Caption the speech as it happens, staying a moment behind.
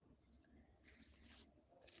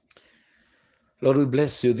Lord, we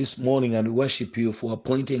bless you this morning and we worship you for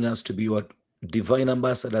appointing us to be your divine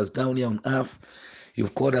ambassadors down here on earth.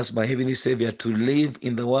 You've called us, my heavenly Savior, to live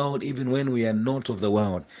in the world even when we are not of the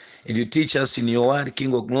world. And you teach us in your word,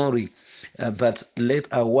 King of glory, that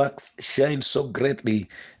let our works shine so greatly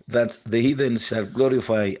that the heathen shall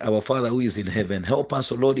glorify our Father who is in heaven. Help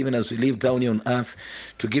us, O Lord, even as we live down here on earth,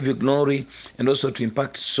 to give you glory and also to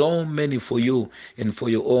impact so many for you and for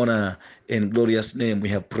your honor and glorious name. We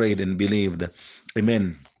have prayed and believed.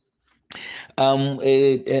 Amen.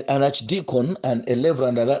 An archdeacon and a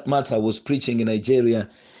reverend at that matter was preaching in Nigeria,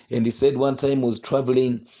 and he said one time he was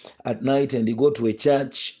traveling at night and he go to a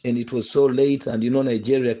church and it was so late, and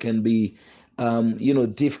Nigeria can be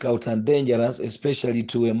difficult and dangerous, especially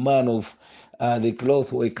to a man of the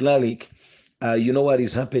cloth or a cleric. You know what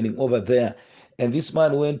is happening over there, and this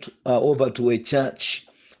man went over to a church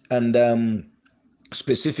and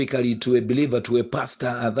specifically to a believer, to a pastor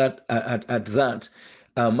at that,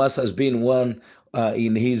 as has been one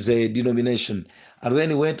in his denomination. And when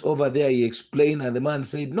he went over there, he explained, and the man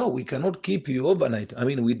said, "No, we cannot keep you overnight. I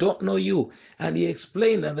mean, we don't know you." And he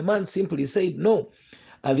explained, and the man simply said, "No."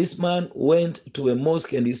 And this man went to a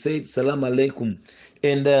mosque and he said, "Salam alaikum."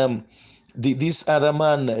 And this other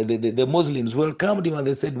man, the Muslims welcomed him and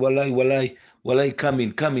they said, "Walai, walai, walai, come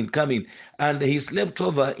in, come in, come in." And he slept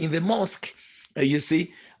over in the mosque, you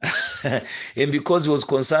see. And because he was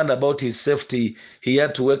concerned about his safety, he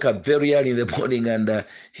had to wake up very early in the morning, and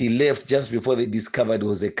he left just before they discovered he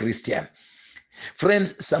was a Christian.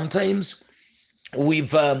 Friends, sometimes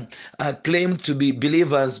we've claimed to be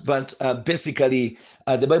believers, but basically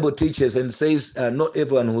the Bible teaches and says not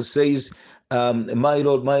everyone who says, my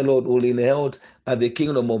Lord, will inherit the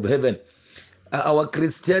kingdom of heaven. Our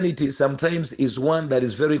Christianity sometimes is one that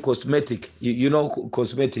is very cosmetic. You know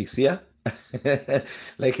cosmetics, yeah?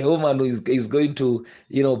 Like a woman who is going to,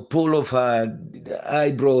 pull off her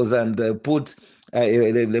eyebrows and put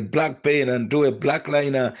the black paint and do a black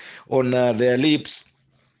liner on their lips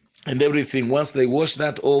and everything. Once they wash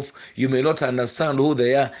that off, you may not understand who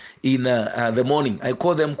they are in the morning. I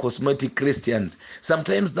call them cosmetic Christians.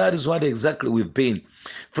 Sometimes that is what exactly we've been.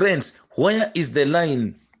 Friends, where is the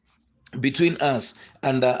line between us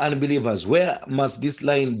and unbelievers? Where must this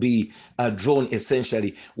line be drawn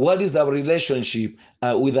essentially? What is our relationship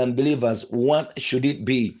with unbelievers? What should it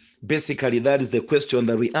be? Basically, that is the question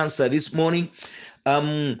that we answer this morning.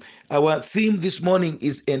 Our theme this morning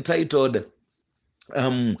is entitled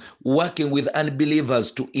working with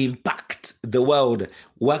unbelievers to impact the world,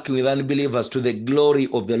 working with unbelievers to the glory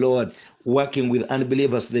of the Lord, working with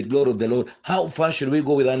unbelievers to the glory of the Lord. How far should we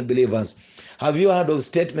go with unbelievers? Have you heard of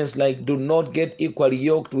statements like, "Do not get equally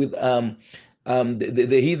yoked with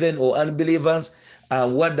the heathen or unbelievers"?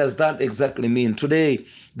 What does that exactly mean? Today,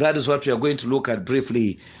 that is what we are going to look at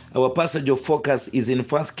briefly. Our passage of focus is in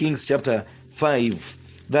 1 Kings chapter 5.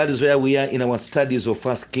 That is where we are in our studies of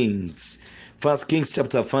 1 Kings. 1 Kings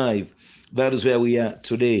chapter 5. That is where we are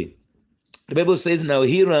today. The Bible says, "Now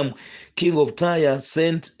Hiram, king of Tyre,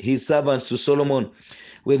 sent his servants to Solomon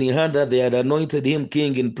when he heard that they had anointed him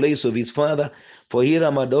king in place of his father, for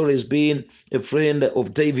Hiram had always been a friend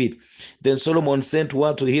of David. Then Solomon sent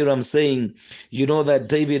word to Hiram, saying, 'You know that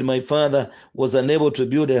David, my father, was unable to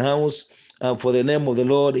build a house for the name of the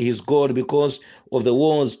Lord his God because of the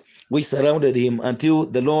walls which surrounded him, until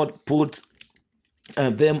the Lord put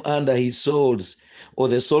them under his soles, or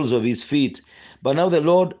the soles of his feet. But now the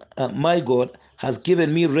Lord my God has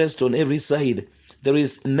given me rest on every side. There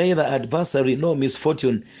is neither adversary nor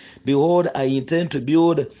misfortune. Behold, I intend to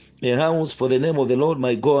build a house for the name of the Lord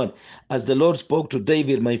my God, as the Lord spoke to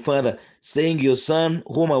David my father, saying, Your son,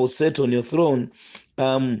 whom I will set on your throne,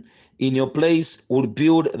 in your place, will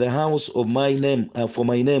build the house of my name for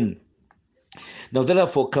my name. Now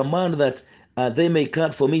therefore command that they may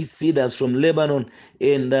cut for me cedars from Lebanon,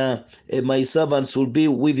 and my servants will be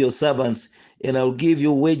with your servants, and I will give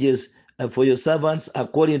you wages for your servants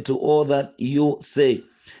according to all that you say.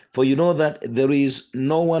 For you know that there is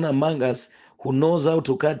no one among us who knows how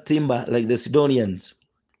to cut timber like the Sidonians.'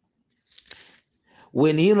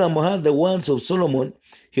 When Hiram heard the words of Solomon,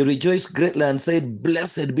 he rejoiced greatly and said,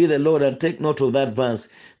 Blessed be the Lord, and take note of that verse.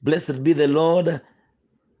 Blessed be the Lord,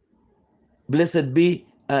 blessed be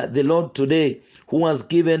the Lord today, who has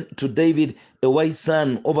given to David a wise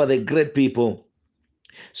son over the great people.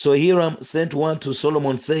 So Hiram sent one to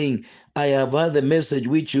Solomon, saying, I have heard the message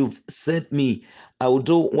which you've sent me. I will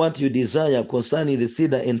do what you desire concerning the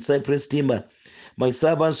cedar and cypress timber. My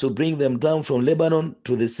servants will bring them down from Lebanon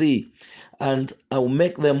to the sea, and I will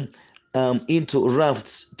make them into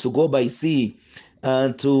rafts to go by sea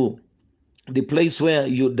to the place where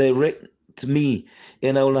you direct me,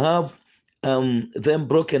 and I will have them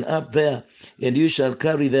broken up there, and you shall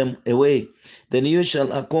carry them away. Then you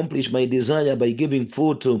shall accomplish my desire by giving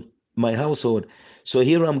food to my household. So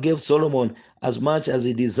Hiram gave Solomon as much as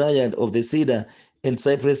he desired of the cedar and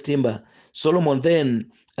cypress timber. Solomon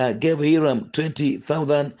then gave Hiram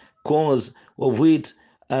 20,000 cores of wheat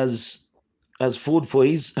as food for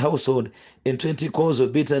his household, and 20 cores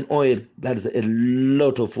of beaten oil. That is a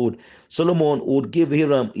lot of food. Solomon would give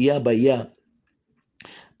Hiram year by year.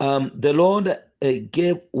 The Lord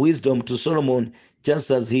gave wisdom to Solomon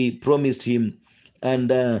just as he promised him, and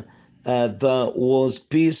there was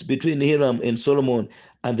peace between Hiram and Solomon,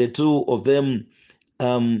 and the two of them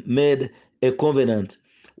made a covenant.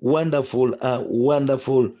 Wonderful,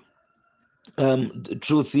 wonderful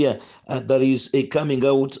truth here that is coming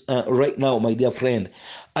out right now, my dear friend.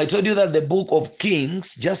 I told you that the book of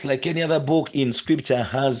Kings, just like any other book in scripture,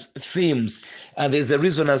 has themes, and there's a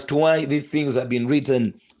reason as to why these things have been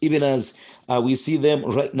written, even as we see them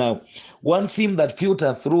right now. One theme that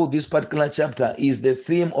filters through this particular chapter is the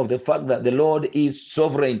theme of the fact that the Lord is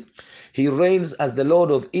sovereign. He reigns as the Lord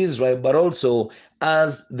of Israel, but also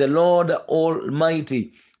as the Lord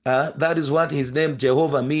Almighty. That is what his name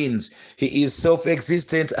Jehovah means. He is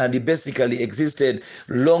self-existent, and he basically existed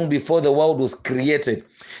long before the world was created.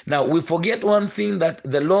 Now, we forget one thing, that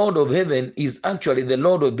the Lord of heaven is actually the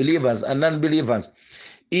Lord of believers and unbelievers.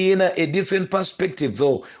 In a different perspective,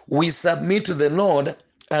 though, we submit to the Lord,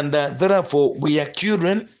 and therefore we are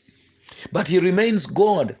children, but he remains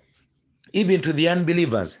God even to the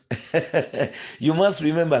unbelievers. You must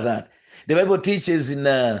remember that. The Bible teaches in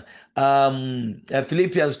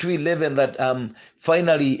Philippians 2:11 that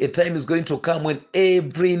finally a time is going to come when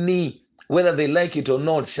every knee, whether they like it or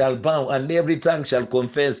not, shall bow, and every tongue shall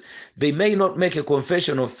confess. They may not make a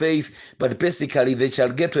confession of faith, but basically they shall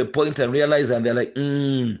get to a point and realize, and they're like,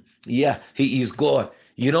 yeah, he is God.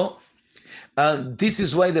 You know, and this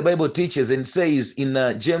is why the Bible teaches and says in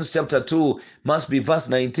James chapter 2, must be verse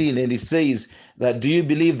 19, and it says that, do you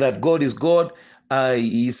believe that God is God?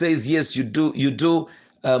 He says, yes, you do. You do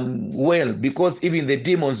well, because even the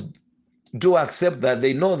demons do accept that,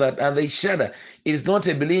 they know that, and they shudder. It is not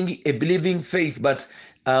a believing faith, but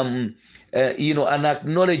an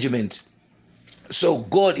acknowledgement. So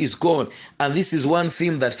God is God, and this is one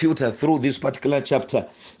theme that filters through this particular chapter.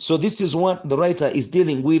 So this is what the writer is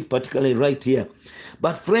dealing with, particularly right here.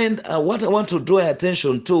 But friend, what I want to draw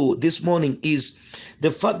attention to this morning is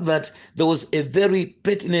the fact that there was a very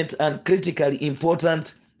pertinent and critically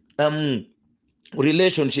important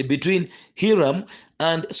relationship between Hiram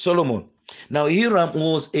and Solomon. Now, Hiram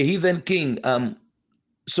was a heathen king,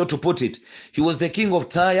 so to put it. He was the king of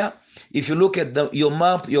Tyre. If you look at your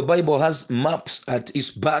map, your Bible has maps at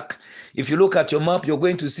its back. If you look at your map, you're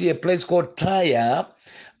going to see a place called Tyre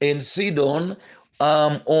and Sidon,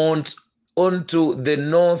 onto the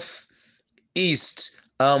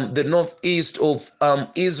northeast of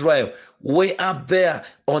Israel, way up there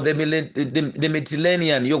on the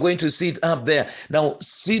Mediterranean. You're going to see it up there. Now,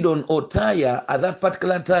 Sidon or Tyre at that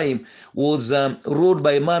particular time was ruled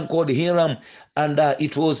by a man called Hiram, and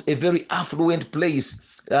it was a very affluent place.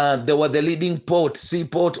 They were the leading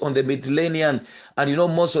seaport on the Mediterranean, and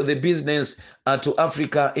most of the business to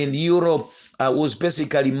Africa and Europe was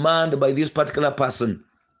basically manned by this particular person.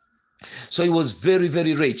 So he was very,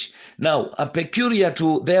 very rich. Now, peculiar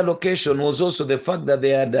to their location was also the fact that they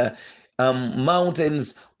had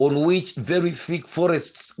mountains on which very thick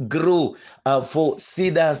forests grew for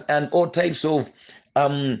cedars and all types of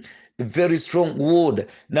very strong wood.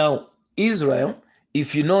 Now, Israel,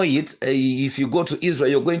 if you know it, if you go to Israel,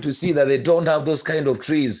 you're going to see that they don't have those kind of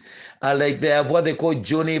trees. Like they have what they call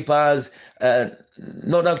junipers,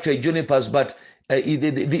 not actually junipers, but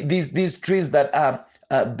these trees that are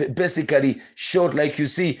basically short, like you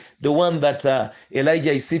see the one that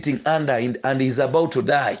Elijah is sitting under, and he's about to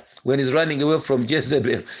die when he's running away from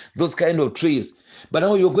Jezebel, those kind of trees. But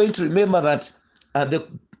now you're going to remember that the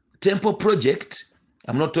temple project,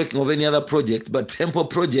 I'm not talking of any other project, but temple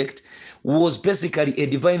project was basically a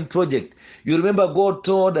divine project. You remember God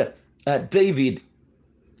told David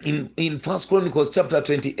in First Chronicles chapter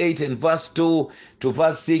 28 and verse 2 to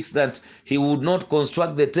verse 6 that he would not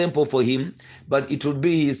construct the temple for him, but it would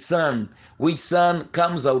be his son, which son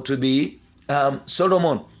comes out to be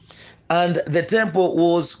Solomon. And the temple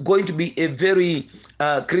was going to be a very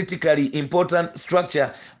critically important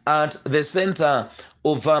structure at the center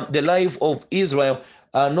of the life of Israel,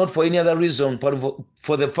 not for any other reason, but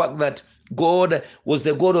for the fact that God was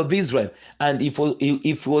the God of Israel. And if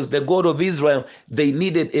he was the God of Israel, they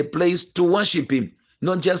needed a place to worship him.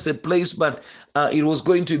 Not just a place, but it was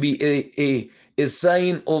going to be a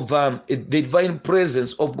sign of the divine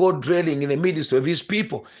presence of God dwelling in the midst of his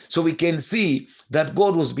people. So we can see that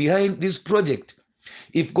God was behind this project.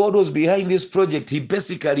 If God was behind this project, he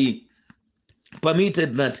basically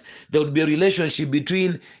permitted that there would be a relationship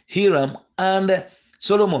between Hiram and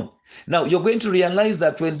Solomon. Now you're going to realize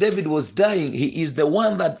that when David was dying, he is the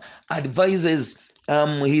one that advises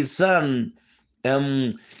his son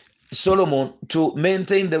Solomon to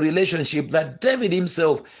maintain the relationship that David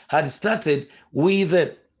himself had started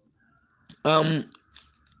with um,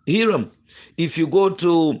 Hiram. If you go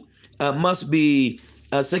to must be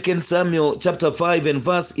 2 Samuel chapter 5 and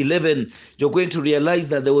verse 11, you're going to realize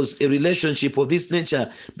that there was a relationship of this nature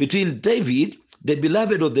between David, the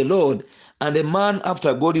beloved of the Lord, and a man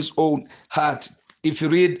after God's own heart. If you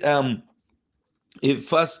read in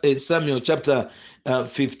First Samuel chapter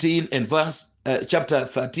 15 and verse chapter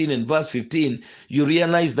 13 and verse 15, you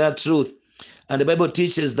realize that truth. And the Bible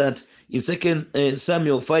teaches that in Second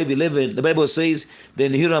Samuel 5:11, the Bible says,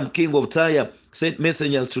 "Then Hiram, king of Tyre, sent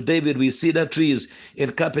messengers to David with cedar trees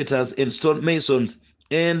and carpenters and stone masons,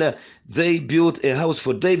 and they built a house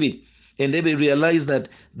for David. And David realized that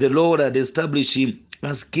the Lord had established him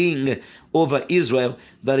as king over Israel,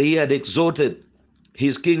 that he had exalted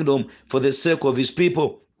his kingdom for the sake of his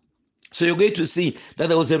people." So you're going to see that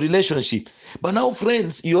there was a relationship. But now,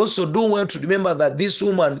 friends, you also do well to remember that this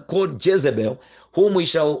woman called Jezebel, whom we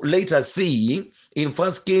shall later see in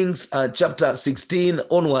First Kings chapter 16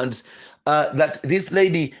 onwards, that this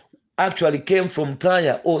lady actually came from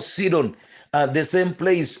Tyre or Sidon, the same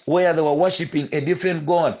place where they were worshiping a different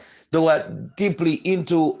god. They were deeply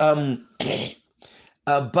into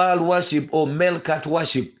Baal worship or Melkat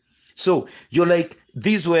worship. So you're like,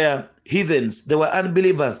 these were heathens, they were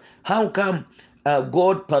unbelievers. How come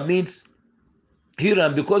God permits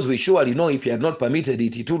Hiram? Because we surely know if he had not permitted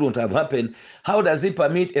it, it wouldn't have happened. How does he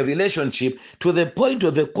permit a relationship to the point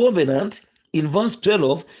of the covenant in verse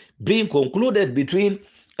 12 being concluded between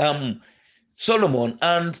Solomon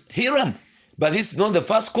and Hiram? But this is not the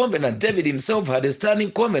first covenant. David himself had a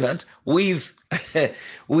standing covenant with,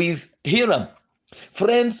 with Hiram.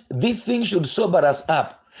 Friends, this thing should sober us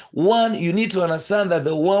up. One, you need to understand that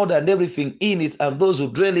the world and everything in it and those who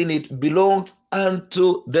dwell in it belongs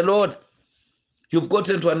unto the Lord. You've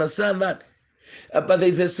gotten to understand that. But there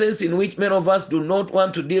is a sense in which many of us do not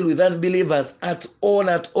want to deal with unbelievers at all,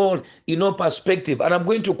 in no perspective. And I'm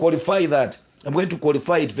going to qualify that. I'm going to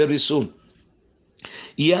qualify it very soon.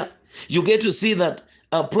 Yeah, you get to see that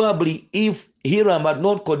probably if Hiram had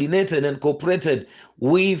not coordinated and cooperated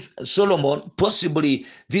with Solomon, possibly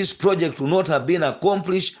this project would not have been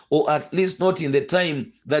accomplished, or at least not in the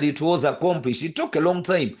time that it was accomplished. It took a long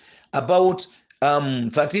time, about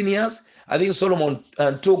 13 years. I think Solomon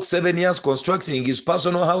took 7 years constructing his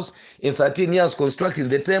personal house and 13 years constructing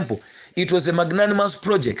the temple. It was a magnanimous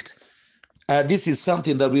project. This is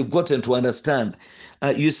something that we've gotten to understand.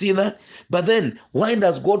 You see that? But then, why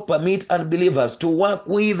does God permit unbelievers to work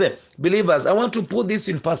with believers? I want to put this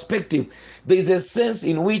in perspective. There is a sense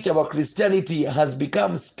in which our Christianity has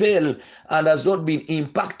become stale and has not been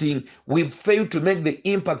impacting. We've failed to make the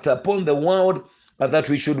impact upon the world that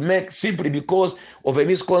we should make, simply because of a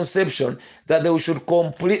misconception that there should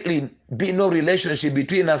completely be no relationship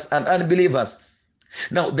between us and unbelievers.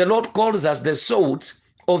 Now, the Lord calls us the salt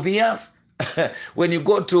of the earth. When you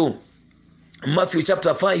go to Matthew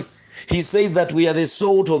chapter 5, he says that we are the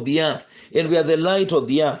salt of the earth and we are the light of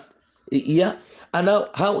the earth. Yeah. And now,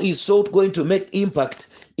 how is salt going to make impact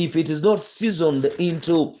if it is not seasoned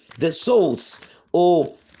into the sauce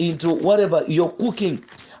or into whatever you're cooking?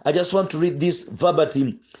 I just want to read this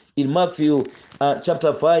verbatim in Matthew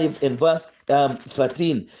chapter 5 and verse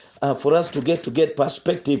 13 for us to get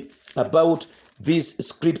perspective about this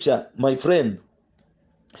scripture, my friend.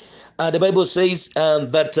 The Bible says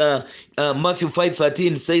that Matthew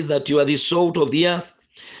 5:13 says that you are the salt of the earth.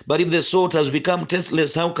 But if the salt has become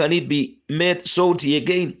tasteless, how can it be made salty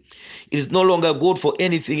again? It is no longer good for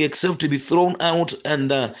anything except to be thrown out and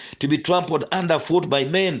to be trampled underfoot by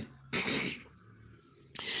men.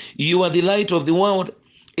 You are the light of the world.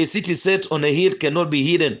 A city set on a hill cannot be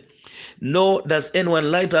hidden. Nor does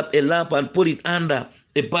anyone light up a lamp and put it under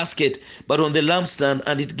a basket, but on the lampstand,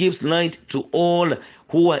 and it gives light to all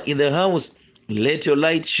who are in the house. Let your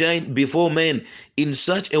light shine before men in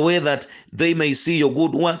such a way that they may see your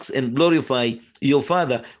good works and glorify your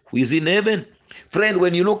Father who is in heaven. Friend,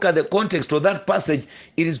 when you look at the context of that passage,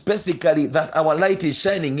 it is basically that our light is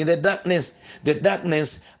shining in the darkness. The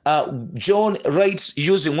darkness, John writes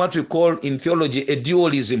using what we call in theology a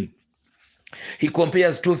dualism. He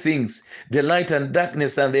compares two things, the light and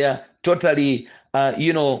darkness, and they are totally,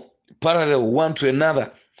 parallel one to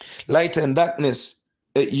another. Light and darkness.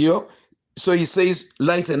 So he says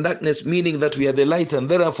light and darkness, meaning that we are the light, and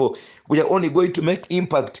therefore we are only going to make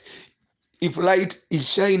impact if light is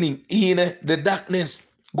shining in the darkness.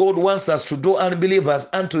 God wants us to draw unbelievers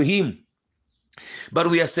unto him, but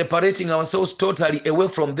we are separating ourselves totally away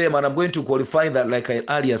from them. And I'm going to qualify that, like I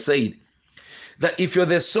earlier said, that if you're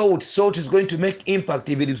the salt, salt is going to make impact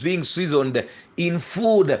if it is being seasoned in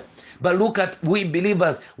food. But look at we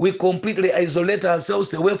believers, we completely isolate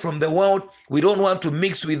ourselves away from the world. We don't want to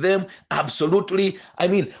mix with them. Absolutely. I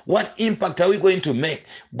mean, what impact are we going to make?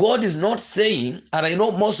 God is not saying, and I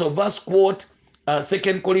know most of us quote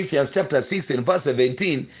 2 Corinthians chapter 6 and verse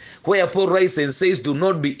 17, where Paul writes and says, do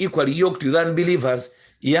not be equally yoked with unbelievers,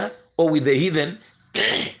 yeah, or with the heathen.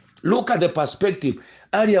 Look at the perspective.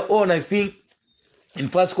 Earlier on, I think in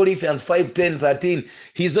 1 Corinthians 5, 10, 13,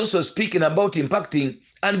 he's also speaking about impacting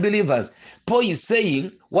unbelievers. Paul is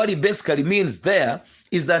saying what he basically means there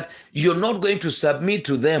is that you're not going to submit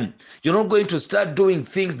to them. You're not going to start doing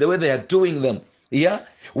things the way they are doing them. Yeah,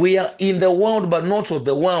 we are in the world, but not of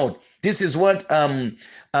the world. This is what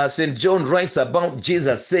St. John writes about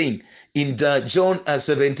Jesus saying in John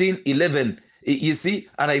 17, 11. You see,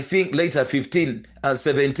 and I think later 15 and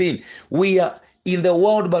 17. We are in the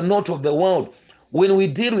world, but not of the world. When we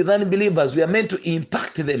deal with unbelievers, we are meant to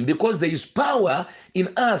impact them because there is power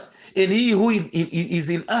in us, and he who is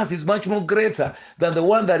in us is much more greater than the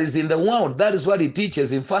one that is in the world. That is what he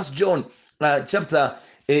teaches in 1 John chapter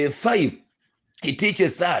 5. He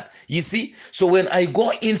teaches that. You see, so when I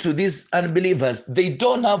go into these unbelievers, they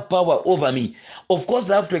don't have power over me. Of course,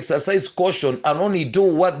 I have to exercise caution and only do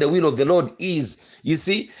what the will of the Lord is. You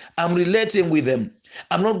see, I'm relating with them.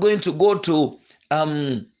 I'm not going to go to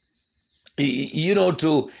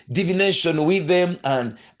to divination with them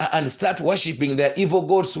and start worshiping their evil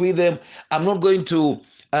gods with them. I'm not going to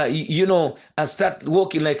start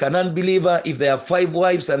walking like an unbeliever. If they have 5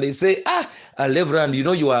 wives and they say, Reverend,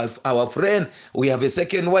 you are our friend, we have a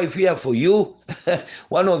second wife here for you.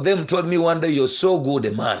 One of them told me one day, you're so good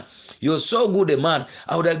a man. You're so good a man.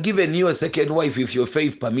 I would have given you a second wife if your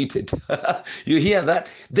faith permitted. You hear that?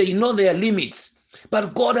 They know their limits.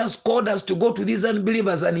 But God has called us to go to these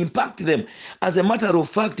unbelievers and impact them. As a matter of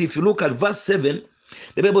fact, if you look at verse 7,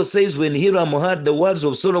 the Bible says, when Hiram heard the words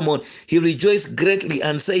of Solomon, he rejoiced greatly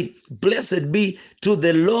and said, blessed be to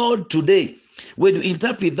the Lord today. When you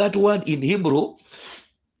interpret that word in Hebrew,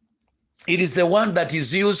 it is the one that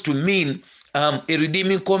is used to mean a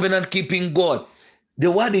redeeming, covenant keeping God.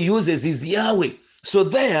 The word he uses is Yahweh. So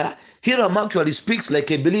there, Hiram actually speaks like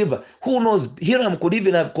a believer. Who knows, Hiram could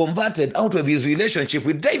even have converted out of his relationship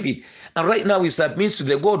with David. And right now he submits to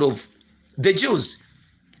the God of the Jews.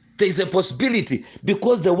 There is a possibility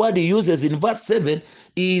because the word he uses in verse 7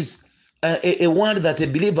 is a word that a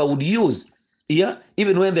believer would use. Yeah,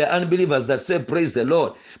 even when there are unbelievers that say, praise the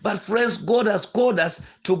Lord. But friends, God has called us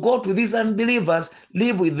to go to these unbelievers,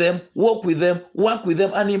 live with them, walk with them, work with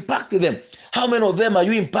them, and impact them. How many of them are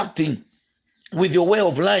you impacting with your way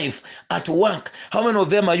of life at work? How many of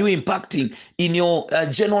them are you impacting in your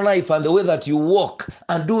general life and the way that you walk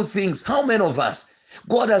and do things? How many of us?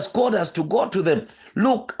 God has called us to go to them.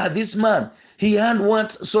 Look at this man. He had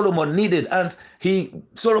what Solomon needed, and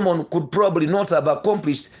Solomon could probably not have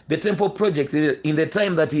accomplished the temple project in the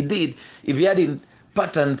time that he did if he hadn't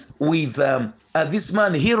partnered with this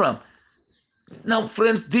man Hiram. Now,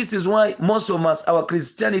 friends, this is why most of us, our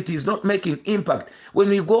Christianity is not making impact. When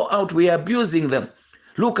we go out, we are abusing them.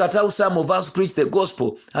 Look at how some of us preach the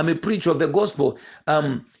gospel. I'm a preacher of the gospel,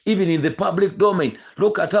 even in the public domain.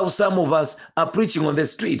 Look at how some of us are preaching on the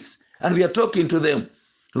streets, and we are talking to them.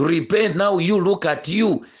 Repent. Now you look at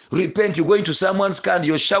you. Repent. You're going to someone's car and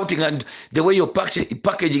you're shouting, and the way you're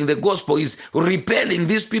packaging the gospel is repelling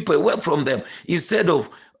these people away from them instead of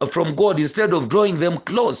from God, instead of drawing them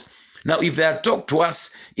close. Now, if they had talked to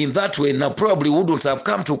us in that way, now probably wouldn't have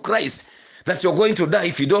come to Christ. That you're going to die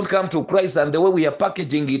if you don't come to Christ, and the way we are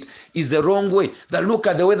packaging it is the wrong way. That look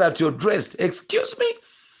at the way that you're dressed. Excuse me?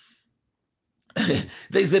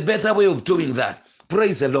 There's a better way of doing that.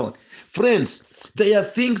 Praise the Lord. Friends, there are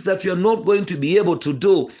things that we are not going to be able to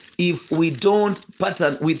do if we don't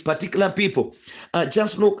pattern with particular people.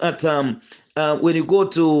 Just look at when you go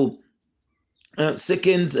to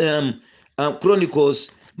Second Chronicles,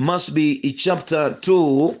 must be chapter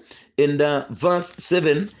 2 and verse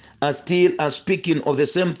 7, still speaking of the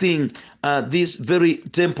same thing, this very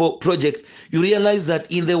temple project. You realize that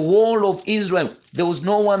in the whole of Israel, there was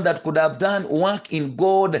no one that could have done work in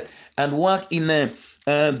God and work in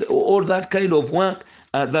all that kind of work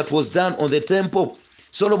that was done on the temple.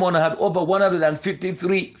 Solomon had over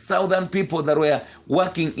 153,000 people that were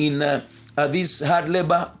working in these hard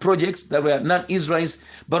labor projects that were non-Israelites,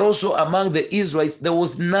 but also among the Israelites, there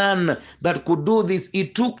was none that could do this.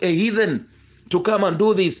 It took a heathen to come and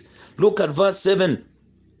do this. Look at verse 7.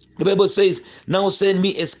 The Bible says, now send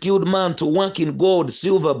me a skilled man to work in gold,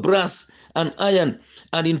 silver, brass, and iron,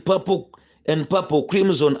 and in purple,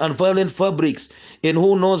 crimson, and violet fabrics, and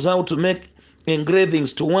who knows how to make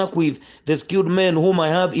engravings, to work with the skilled men whom I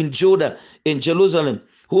have in Judah and Jerusalem,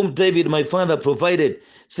 whom David my father provided.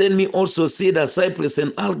 Send me also cedar, cypress,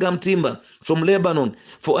 and algum timber from Lebanon,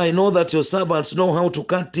 for I know that your servants know how to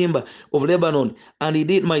cut timber of Lebanon, and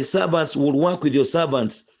indeed my servants will work with your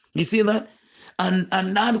servants. You see that? And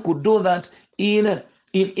none could do that in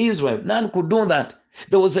Israel. None could do that.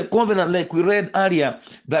 There was a covenant, like we read earlier,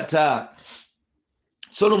 that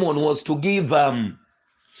Solomon was to give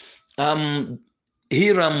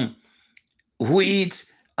Hiram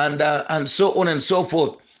wheat and so on and so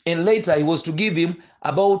forth. And later he was to give him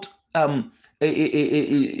about 10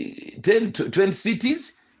 to 20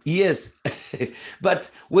 cities. Yes. But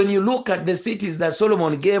when you look at the cities that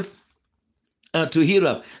Solomon gave to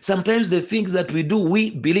Hiram, sometimes the things that we do,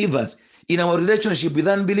 we believers, in our relationship with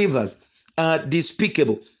unbelievers, are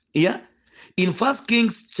despicable. Yeah. In First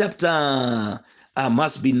Kings chapter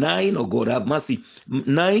must be 9, or God have mercy,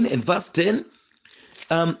 9 and verse 10,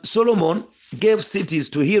 Solomon gave cities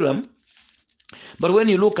to Hiram, but when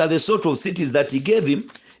you look at the sort of cities that he gave him,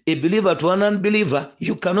 a believer to an unbeliever,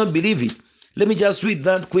 you cannot believe it. Let me just read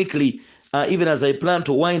that quickly, even as I plan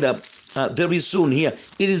to wind up very soon here.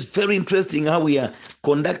 It is very interesting how we are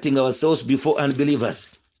conducting ourselves before unbelievers.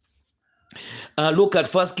 Look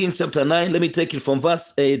at 1 Kings chapter 9. Let me take it from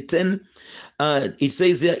verse 10. It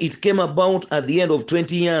says here, it came about at the end of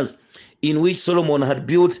 20 years in which Solomon had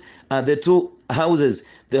built the two houses,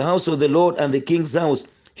 the house of the Lord and the king's house.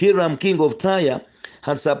 Hiram, king of Tyre,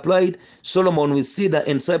 had supplied Solomon with cedar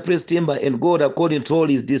and cypress timber and gold according to all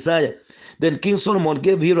his desire. Then King Solomon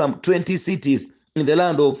gave Hiram 20 cities in the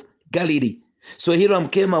land of Galilee. So Hiram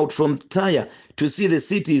came out from Tyre to see the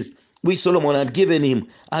cities which Solomon had given him,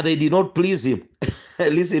 and they did not please him.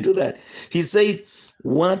 Listen to that. He said,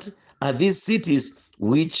 what are these cities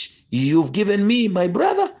which you've given me, my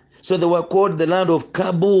brother? So they were called the land of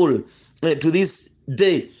Kabul to this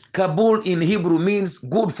day. Kabul in Hebrew means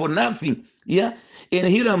good for nothing. Yeah. And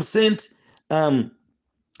Hiram sent to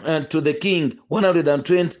the king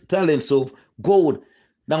 120 talents of gold.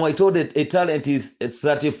 Now I told it a talent is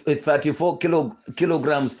 34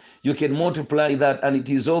 kilograms. You can multiply that, and it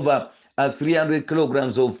is over 300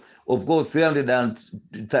 kilograms of gold,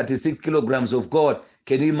 336 kilograms of gold.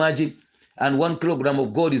 Can you imagine? And 1 kilogram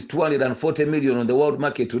of gold is 240 million on the world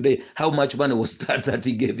market today. How much money was that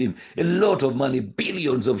he gave him? A lot of money,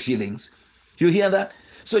 billions of shillings. You hear that?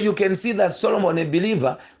 So you can see that Solomon, a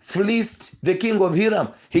believer, fleeced the king of Hiram.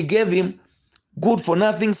 He gave him good for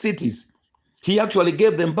nothing cities. He actually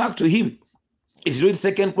gave them back to him. If you read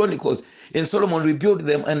 2 Chronicles, and Solomon rebuilt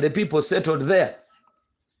them and the people settled there.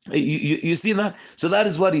 You see that? So that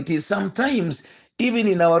is what it is. Sometimes, even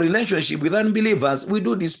in our relationship with unbelievers, we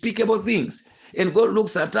do despicable things. And God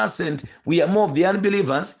looks at us and we are more of the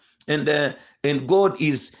unbelievers, and God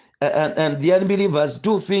is, and the unbelievers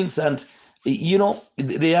do things, and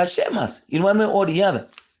they shame us in one way or the other.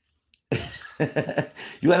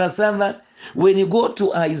 You understand that? When you go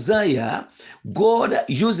to Isaiah, God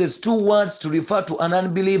uses two words to refer to an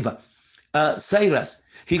unbeliever. Cyrus,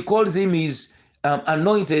 he calls him his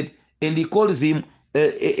anointed, and he calls him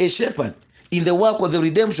a shepherd in the work of the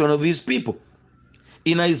redemption of his people.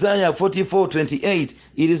 In Isaiah 44:28,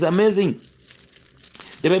 it is amazing.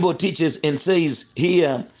 The Bible teaches and says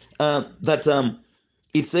here that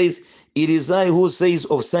it says, it is I who says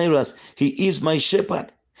of Cyrus, he is my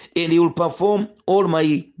shepherd, and he will perform all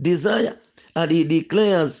my desire. And he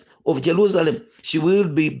declares of Jerusalem, she will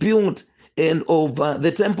be built, and of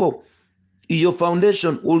the temple, your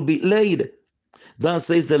foundation will be laid. Thus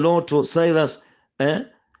says the Lord to Cyrus.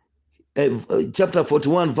 Chapter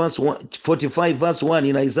 41 verse 1, 45 verse 1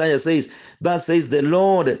 in Isaiah says, thus says the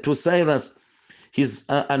Lord to Cyrus, his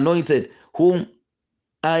anointed, whom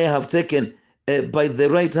I have taken by the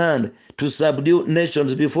right hand to subdue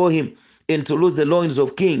nations before him, and to loose the loins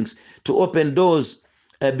of kings, to open doors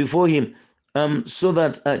before him, so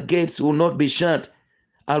that gates will not be shut.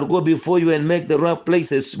 I'll go before you and make the rough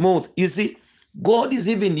places smooth. You see, God is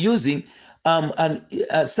even using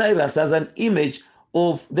Cyrus as an image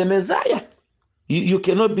of the Messiah. You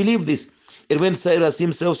cannot believe this. And when Cyrus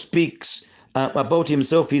himself speaks about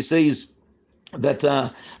himself, he says that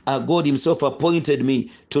God himself appointed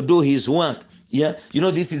me to do his work. Yeah,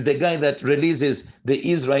 this is the guy that releases the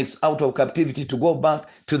Israelites out of captivity to go back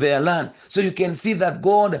to their land. So you can see that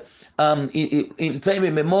God in time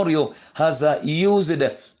immemorial has used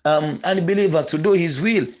unbelievers to do his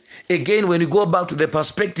will. Again, when you go back to the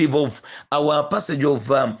perspective of our passage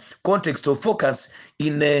of context of focus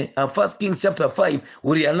in 1 Kings chapter 5,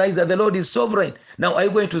 we realize that the Lord is sovereign. Now, are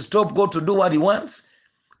you going to stop God to do what he wants?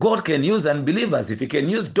 God can use unbelievers. If he can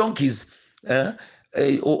use donkeys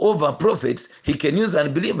over prophets, he can use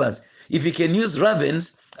unbelievers. If he can use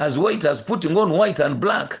ravens as waiters, putting on white and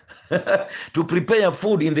black to prepare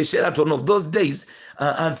food in the Sheraton of those days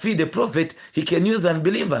and feed the prophet, he can use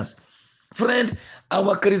unbelievers. Friend,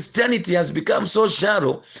 our Christianity has become so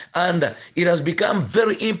shallow, and it has become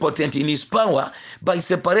very important in its power by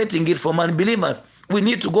separating it from unbelievers. We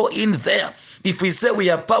need to go in there. If we say we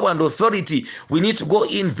have power and authority, we need to go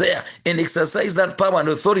in there and exercise that power and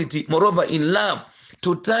authority, moreover in love,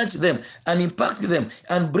 to touch them and impact them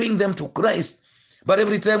and bring them to Christ. But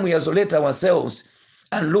every time we isolate ourselves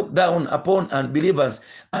and look down upon unbelievers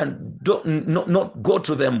and not go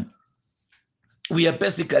to them, we are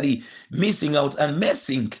basically missing out and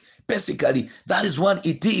messing. Basically, that is what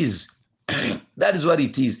it is. That is what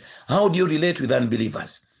it is. How do you relate with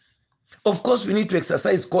unbelievers? Of course, we need to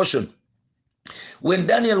exercise caution. When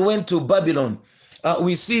Daniel went to Babylon,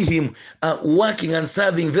 we see him working and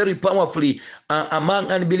serving very powerfully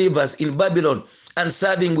among unbelievers in Babylon, and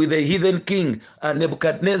serving with the heathen king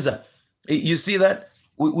Nebuchadnezzar. You see that?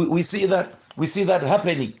 We see that. We see that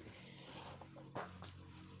happening.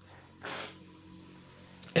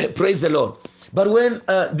 Praise the Lord. But when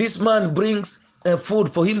this man brings food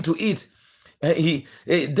for him to eat,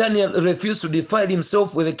 Daniel refused to defile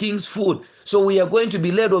himself with the king's food. So we are going to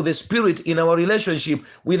be led of the Spirit in our relationship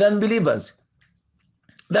with unbelievers.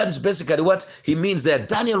 That is basically what he means there.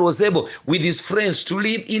 Daniel was able, with his friends, to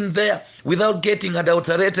live in there without getting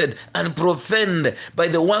adulterated and profaned by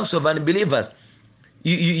the works of unbelievers.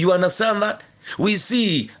 You understand that? We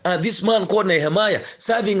see this man called Nehemiah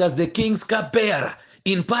serving as the king's cupbearer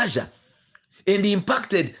in Persia, and he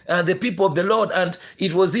impacted the people of the Lord, and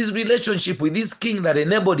it was his relationship with this king that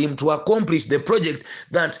enabled him to accomplish the project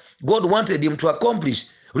that God wanted him to accomplish,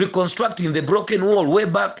 reconstructing the broken wall way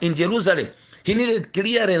back in Jerusalem. He needed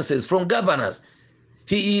clearances from governors.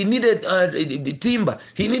 He needed timber,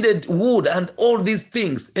 he needed wood and all these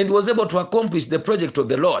things, and he was able to accomplish the project of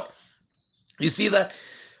the Lord. You see that?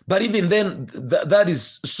 But even then, that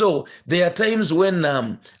is so. There are times when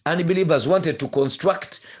unbelievers wanted to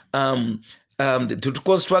construct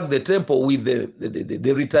the temple with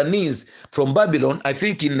the returnees from Babylon, I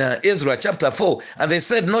think in Ezra chapter 4, and they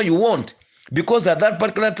said, no, you won't. Because at that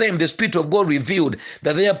particular time, the Spirit of God revealed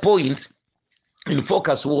that their point in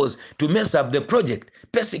focus was to mess up the project.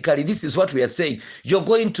 Basically, this is what we are saying. You're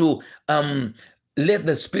going to let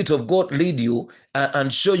the Spirit of God lead you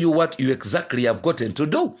and show you what you exactly have gotten to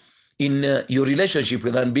do in your relationship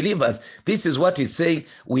with unbelievers. This is what he's saying.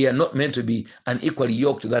 We are not meant to be unequally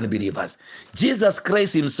yoked with unbelievers. Jesus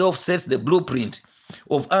Christ himself sets the blueprint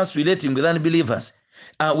of us relating with unbelievers.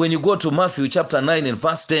 When you go to Matthew chapter 9 and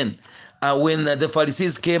verse 10, when the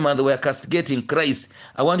Pharisees came and they were castigating Christ,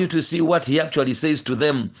 I want you to see what he actually says to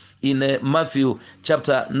them in Matthew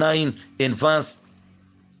chapter 9 and verse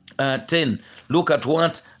 10. Look at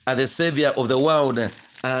what the Savior of the world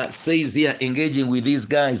says here, engaging with these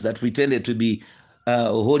guys that pretended to be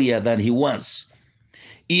holier than he was.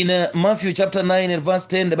 In Matthew chapter 9 and verse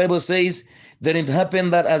 10, the Bible says, then it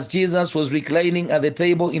happened that as Jesus was reclining at the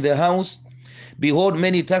table in the house, behold,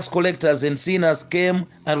 many tax collectors and sinners came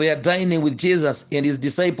and were dining with Jesus and his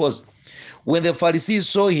disciples. When the Pharisees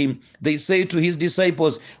saw him, they said to his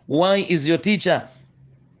disciples, why is your teacher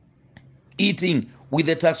eating with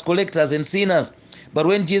the tax collectors and sinners? But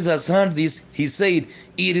when Jesus heard this, he said,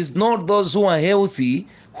 it is not those who are healthy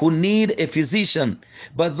who need a physician,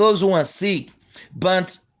 but those who are sick.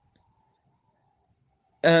 But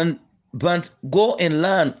go and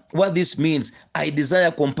learn what this means. I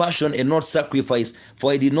desire compassion and not sacrifice,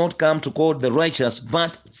 for I did not come to call the righteous,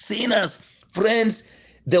 but sinners. Friends,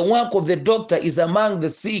 the work of the doctor is among the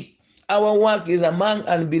sick. Our work is among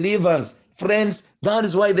unbelievers. Friends, that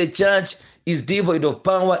is why the church is devoid of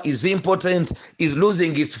power, is impotent, is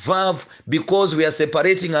losing its valve, because we are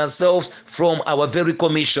separating ourselves from our very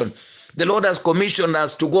commission. The Lord has commissioned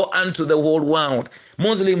us to go unto the whole world.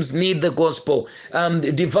 Muslims need the gospel.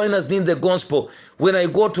 Diviners need the gospel. When I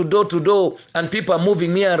go to door and people are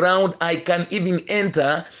moving me around, I can even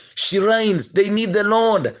enter shrines. They need the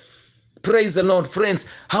Lord. Praise the Lord. Friends,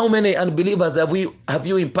 how many unbelievers have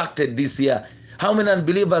you impacted this year? How many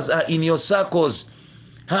unbelievers are in your circles?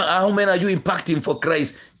 How many are you impacting for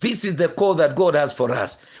Christ? This is the call that God has for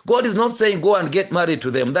us. God is not saying go and get married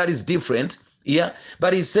to them. That is different. Yeah,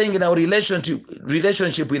 but he's saying in our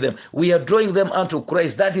relationship with them, we are drawing them unto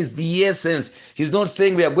Christ. That is the essence. He's not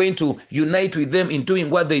saying we are going to unite with them in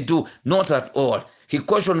doing what they do. Not at all. He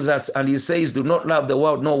cautions us and he says, do not love the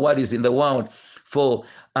world, nor what is in the world. For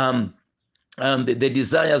the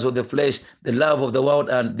desires of the flesh, the love of the world,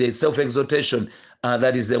 and the self-exaltation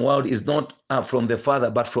that is the world is not from the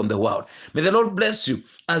Father, but from the world. May the Lord bless you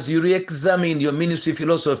as you re-examine your ministry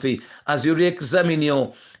philosophy, as you re-examine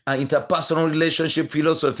your interpersonal relationship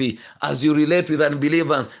philosophy, as you relate with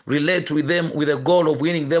unbelievers, relate with them with the goal of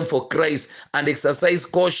winning them for Christ, and exercise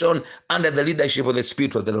caution under the leadership of the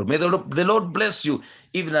Spirit of the Lord. May the Lord bless you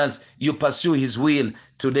even as you pursue his will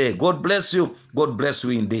today. God bless you. God bless you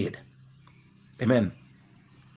indeed. Amen.